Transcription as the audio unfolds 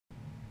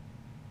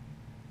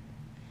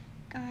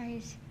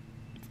Guys,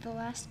 it's the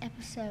last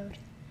episode.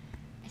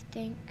 I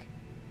think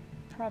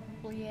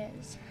probably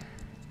is.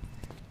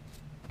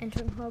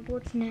 Entering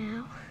Hogwarts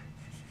now.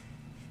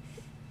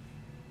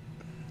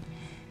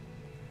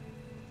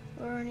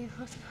 Or any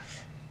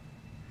hotspots.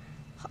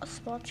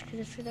 Hotspots, because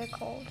that's what they're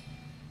called.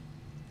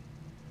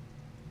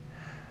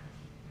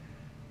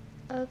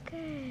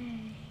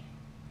 Okay.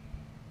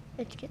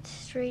 Let's get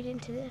straight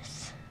into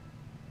this.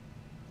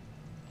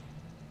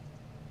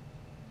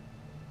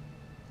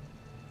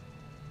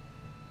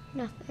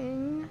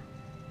 Nothing.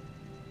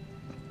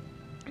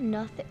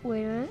 Nothing.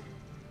 Wait a minute.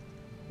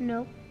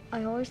 Nope.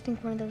 I always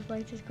think one of those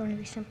lights is going to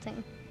be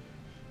something.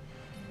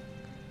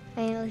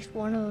 And at least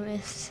one of them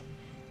is.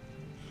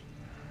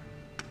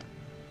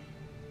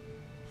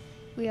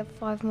 We have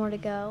 5 more to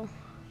go.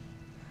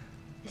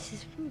 This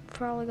is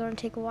probably going to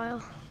take a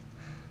while.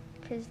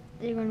 Because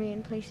they're going to be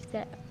in places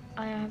that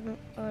I haven't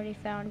already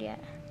found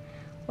yet.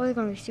 Or they're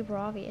going to be super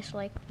obvious.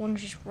 Like,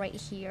 one's just right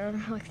here.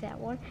 Like that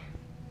one.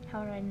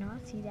 How did I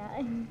not see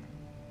that?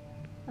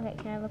 Okay,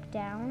 can I look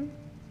down?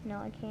 No,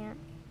 I can't.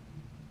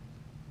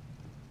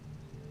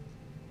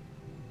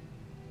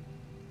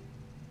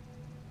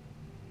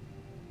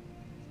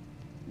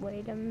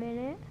 Wait a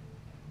minute.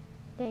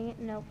 Dang it,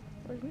 nope.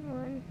 Wasn't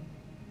one.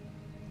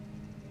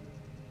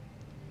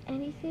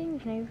 Anything?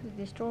 Can I go through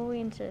this doorway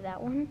instead of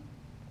that one?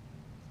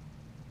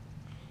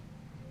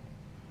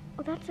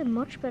 Oh, that's a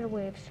much better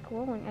way of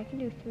scrolling. I can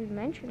do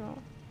 3-dimensional.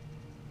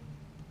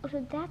 Oh,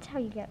 so that's how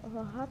you get all the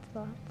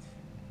hotspots.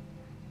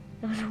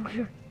 That was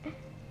weird.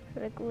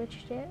 I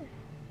glitched it.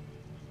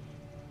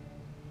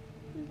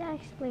 That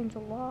explains a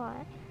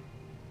lot.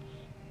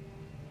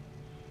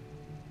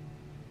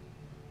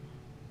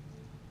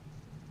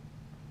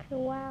 Okay,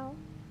 wow.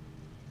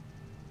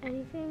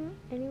 Anything?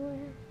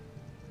 Anywhere?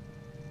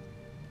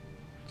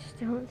 Just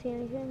don't see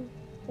anything.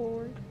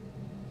 Forward.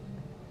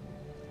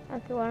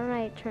 Okay, why don't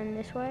I turn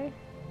this way?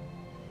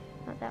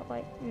 Not that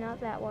way. Not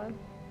that way.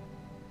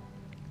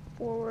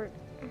 Forward.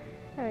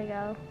 There we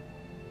go.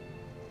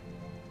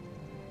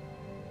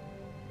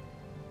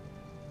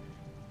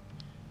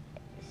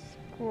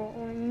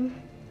 Scrolling.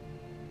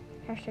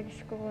 Hashtag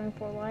scrolling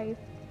for life.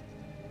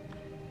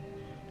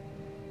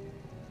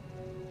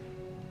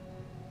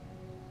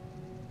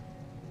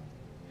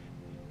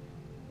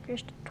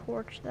 Just a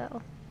torch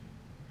though.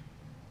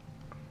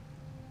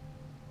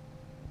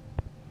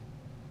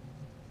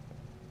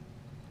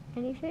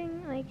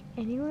 Anything? Like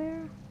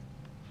anywhere?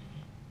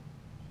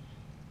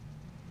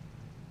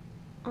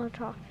 I'll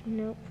talk.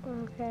 Nope.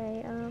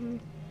 Okay,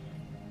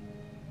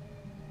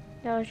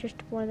 that was just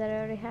one that I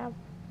already have.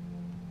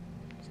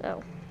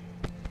 So.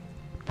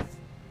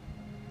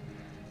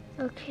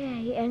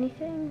 Okay,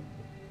 anything?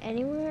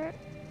 Anywhere?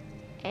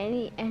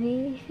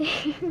 Anything?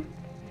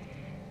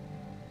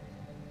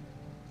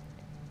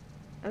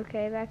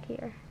 Okay, back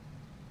here.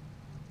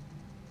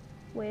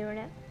 Wait a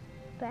minute.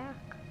 Back.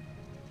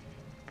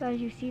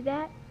 Guys, you see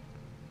that?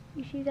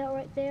 You see that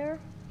right there?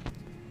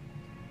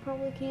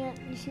 Probably can't.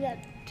 You see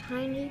that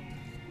tiny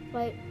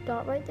white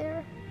dot right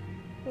there?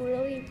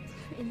 Really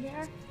in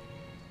there?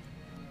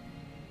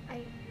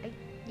 I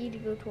need to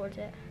go towards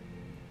it.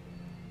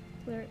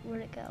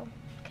 Where'd it go?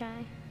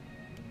 Okay.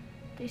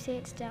 Do you say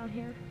it's down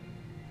here?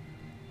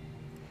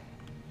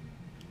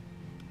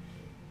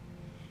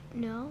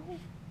 No?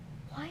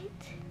 What?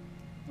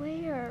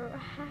 Where?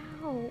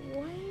 How?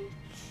 What?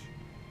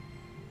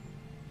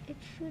 It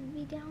should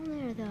be down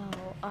there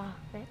though. Ah,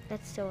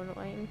 that's so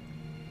annoying.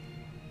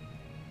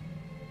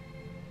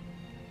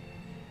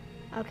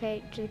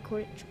 Okay, to the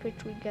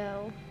Quidditch we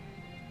go.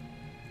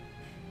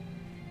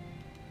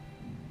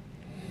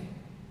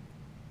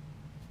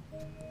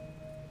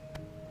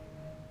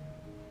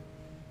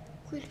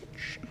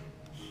 Quidditch.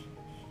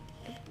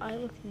 If I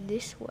look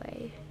this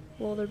way,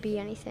 will there be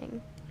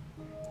anything?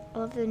 I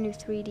love the new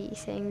 3D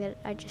thing that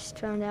I just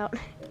found out.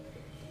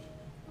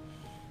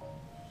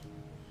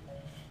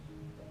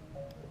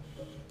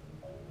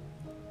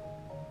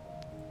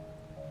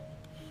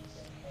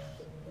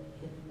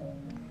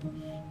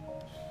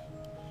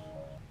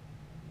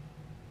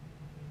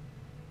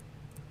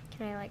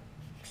 Can I like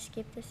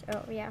skip this?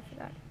 Oh yeah, I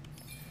forgot.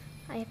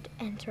 I have to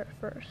enter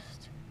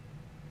first.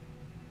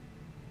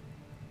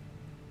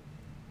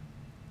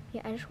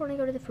 Yeah, I just want to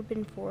go to the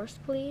Forbidden Forest,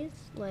 please.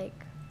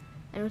 Like,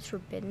 I know it's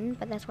forbidden,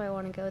 but that's why I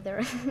want to go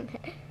there.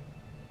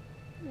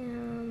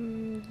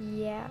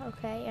 Yeah,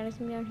 okay.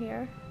 Anything down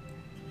here?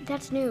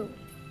 That's new.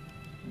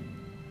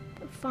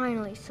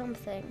 Finally,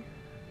 something.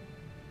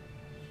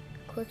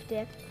 Quick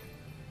dip.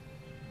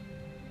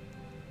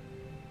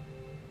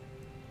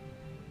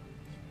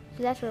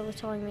 So that's what it was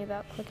telling me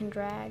about click and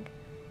drag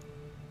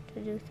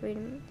to do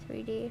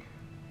 3D.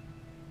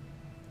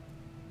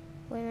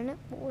 Wait a minute,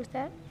 what was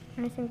that?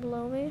 Anything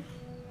below me?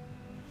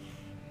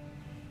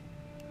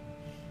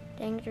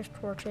 Dang, it, just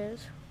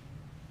torches.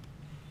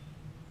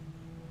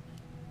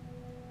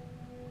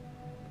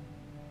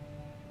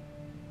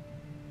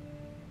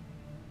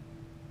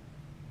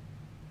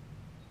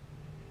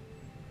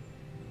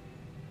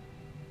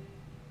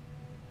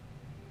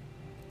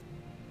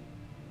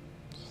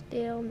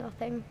 Still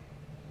nothing.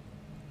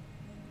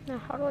 Now,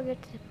 how do I get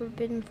to the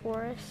Forbidden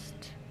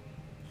Forest?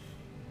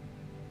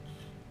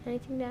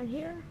 Anything down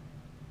here?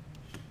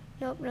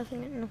 Nope,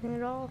 nothing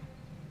at all.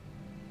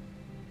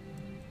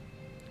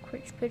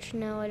 Quick pitch,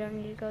 no, I don't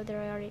need to go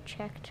there, I already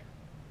checked.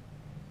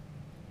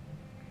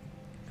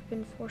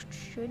 Forbidden Forest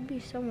should be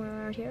somewhere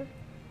around here,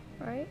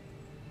 right?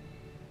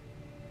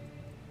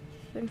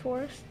 Forbidden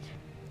Forest.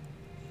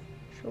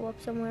 Show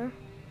up somewhere.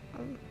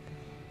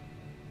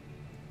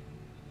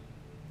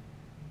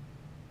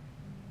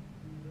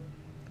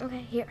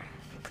 Okay, here.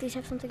 Please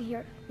have something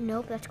here.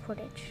 Nope, that's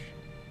Quidditch.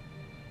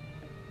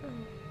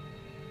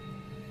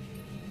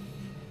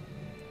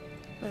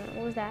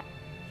 What was that?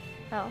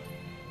 Oh.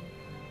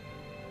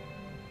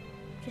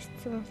 Just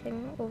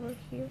something over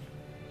here.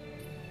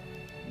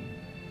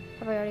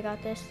 Have I already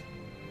got this?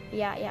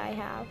 Yeah, I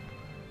have.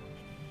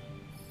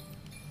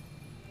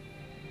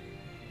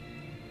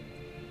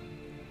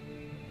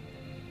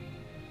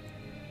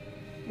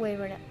 Wait a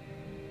minute.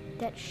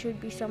 That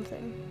should be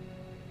something.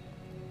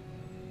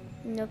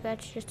 Nope,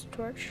 that's just a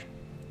torch.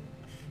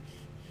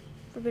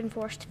 Forbidden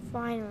Forest,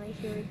 finally,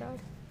 here we go.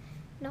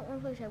 Not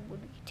one place I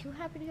would be too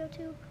happy to go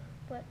to,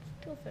 but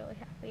still fairly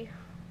happy.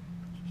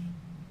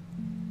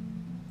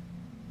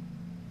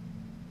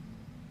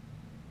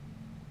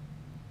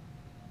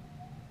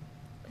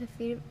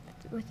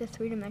 With the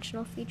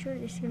three-dimensional feature,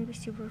 this is gonna be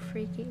super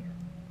freaky.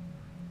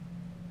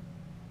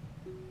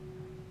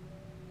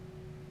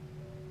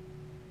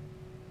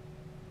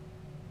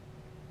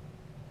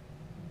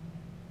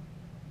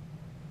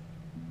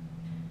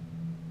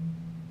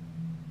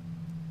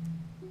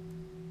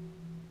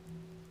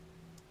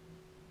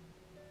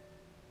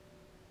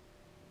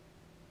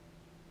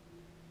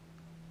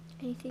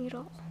 Anything at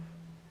all.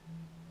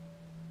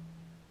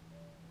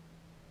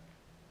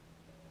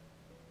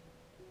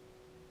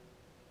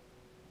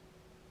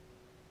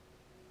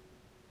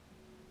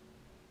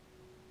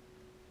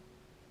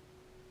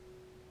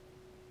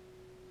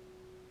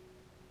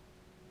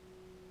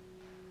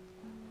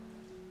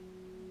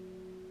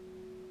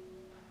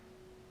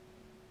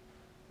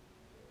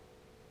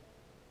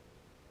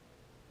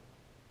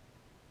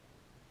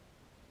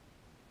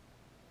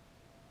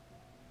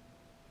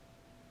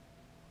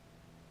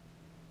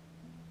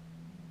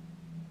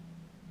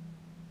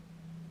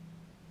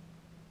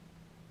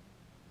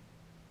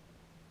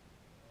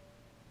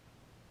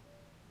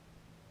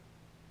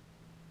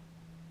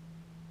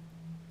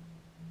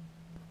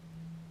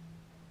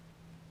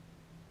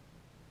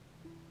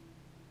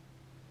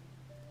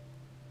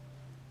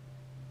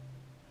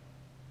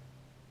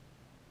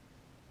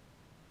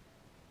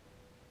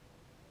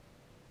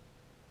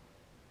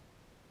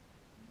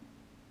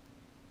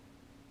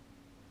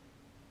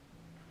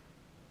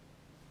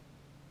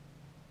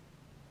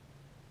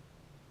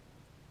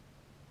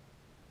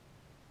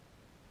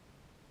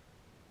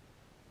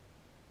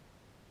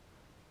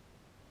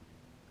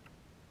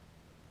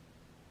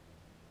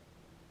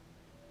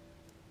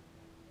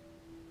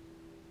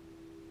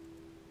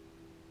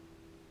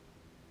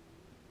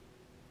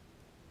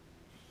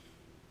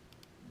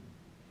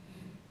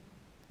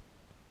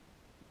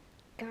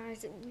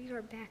 Guys, we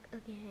are back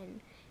again.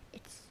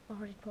 It's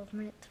already 12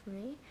 minutes for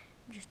me,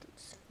 just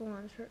full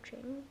on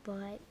searching,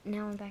 but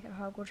now I'm back at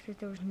Hogwarts because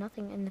there was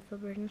nothing in the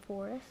Forbidden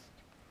Forest.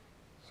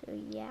 So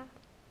yeah.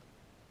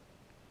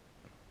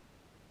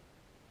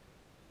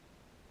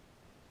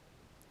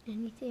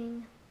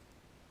 Anything?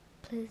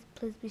 Please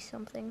be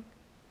something.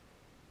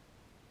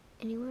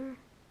 Anywhere?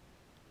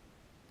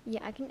 Yeah,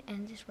 I can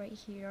end this right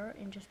here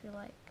and just be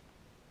like,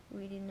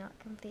 we did not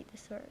complete the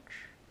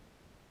search.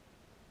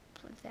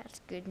 But that's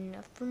good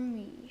enough for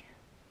me.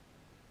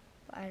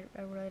 I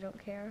really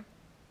don't care.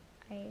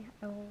 I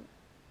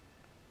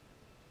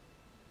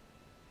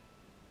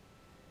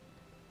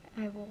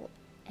will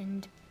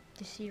end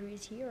the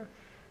series here.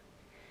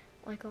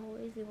 Like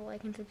always, leave a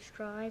like and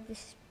subscribe. This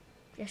is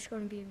just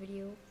going to be a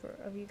video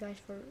of you guys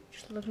for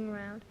just looking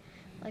around.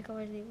 Like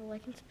always, leave a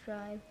like and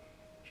subscribe.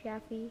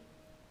 Chaffee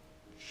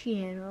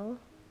channel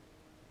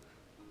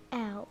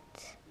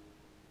out.